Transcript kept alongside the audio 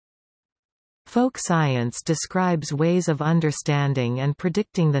Folk science describes ways of understanding and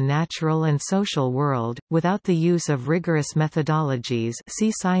predicting the natural and social world, without the use of rigorous methodologies,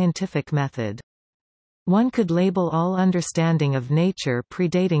 see scientific method. One could label all understanding of nature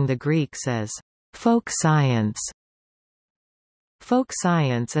predating the Greeks as folk science. Folk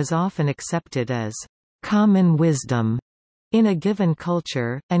science is often accepted as common wisdom in a given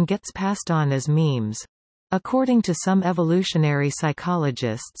culture, and gets passed on as memes. According to some evolutionary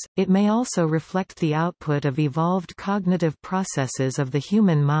psychologists, it may also reflect the output of evolved cognitive processes of the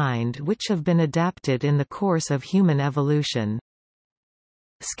human mind which have been adapted in the course of human evolution.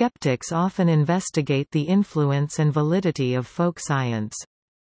 Skeptics often investigate the influence and validity of folk science.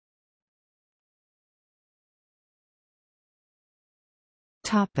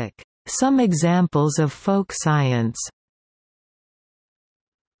 Some examples of folk science.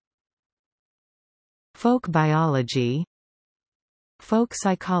 Folk biology, folk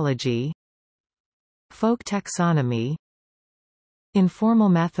psychology, folk taxonomy, informal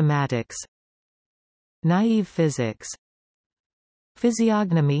mathematics, naive physics,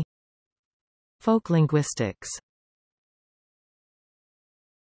 physiognomy, folk linguistics.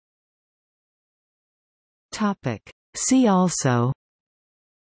 See also: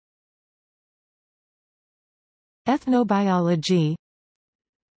 ethnobiology,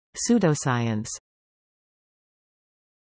 pseudoscience.